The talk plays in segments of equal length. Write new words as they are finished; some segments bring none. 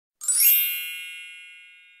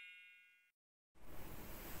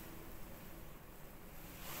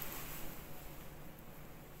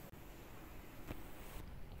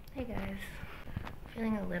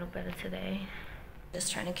Feeling a little better today.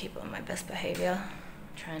 Just trying to keep on my best behavior,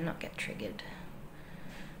 try and not get triggered,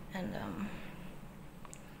 and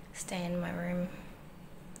stay in my room,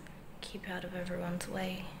 keep out of everyone's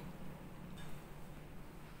way.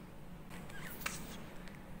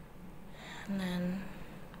 And then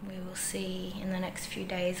we will see in the next few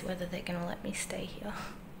days whether they're gonna let me stay here.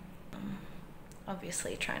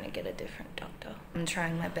 Obviously trying to get a different doctor. I'm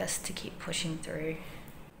trying my best to keep pushing through,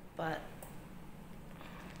 but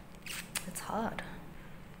it's hard.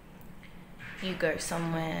 You go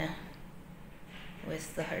somewhere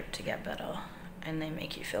with the hope to get better and they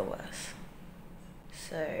make you feel worse.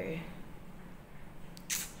 So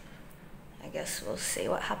I guess we'll see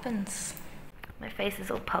what happens. My face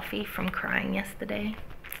is all puffy from crying yesterday,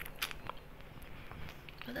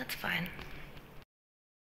 but that's fine.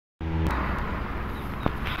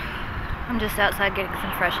 I'm just outside getting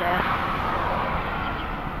some fresh air.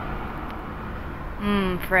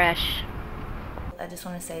 Fresh. I just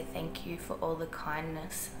want to say thank you for all the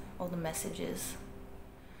kindness, all the messages.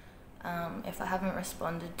 If I haven't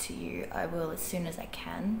responded to you, I will as soon as I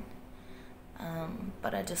can.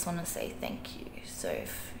 But I just want to say thank you. So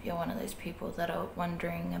if you're one of those people that are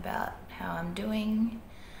wondering about how I'm doing,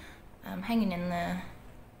 I'm hanging in there.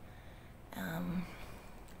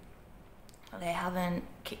 They haven't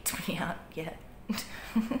kicked me out yet.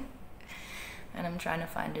 And I'm trying to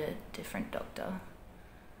find a different doctor.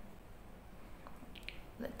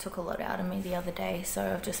 That took a lot out of me the other day,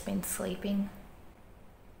 so I've just been sleeping.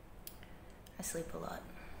 I sleep a lot.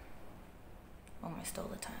 Almost all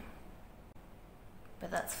the time.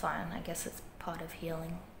 But that's fine, I guess it's part of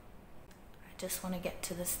healing. I just want to get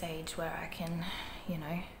to the stage where I can, you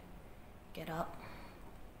know, get up,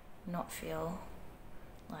 not feel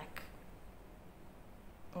like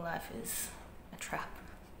life is a trap.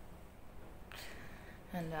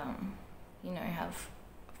 And, you know, have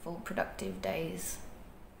full productive days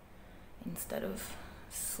instead of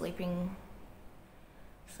sleeping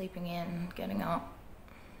in, getting up,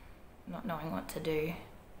 not knowing what to do,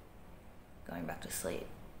 going back to sleep,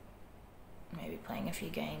 maybe playing a few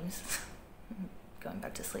games, going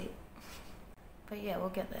back to sleep. But yeah, we'll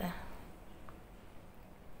get there.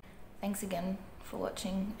 Thanks again for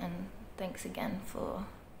watching, and thanks again for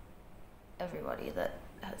everybody that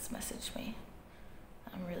has messaged me.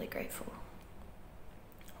 I'm really grateful.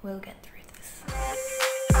 We'll get through.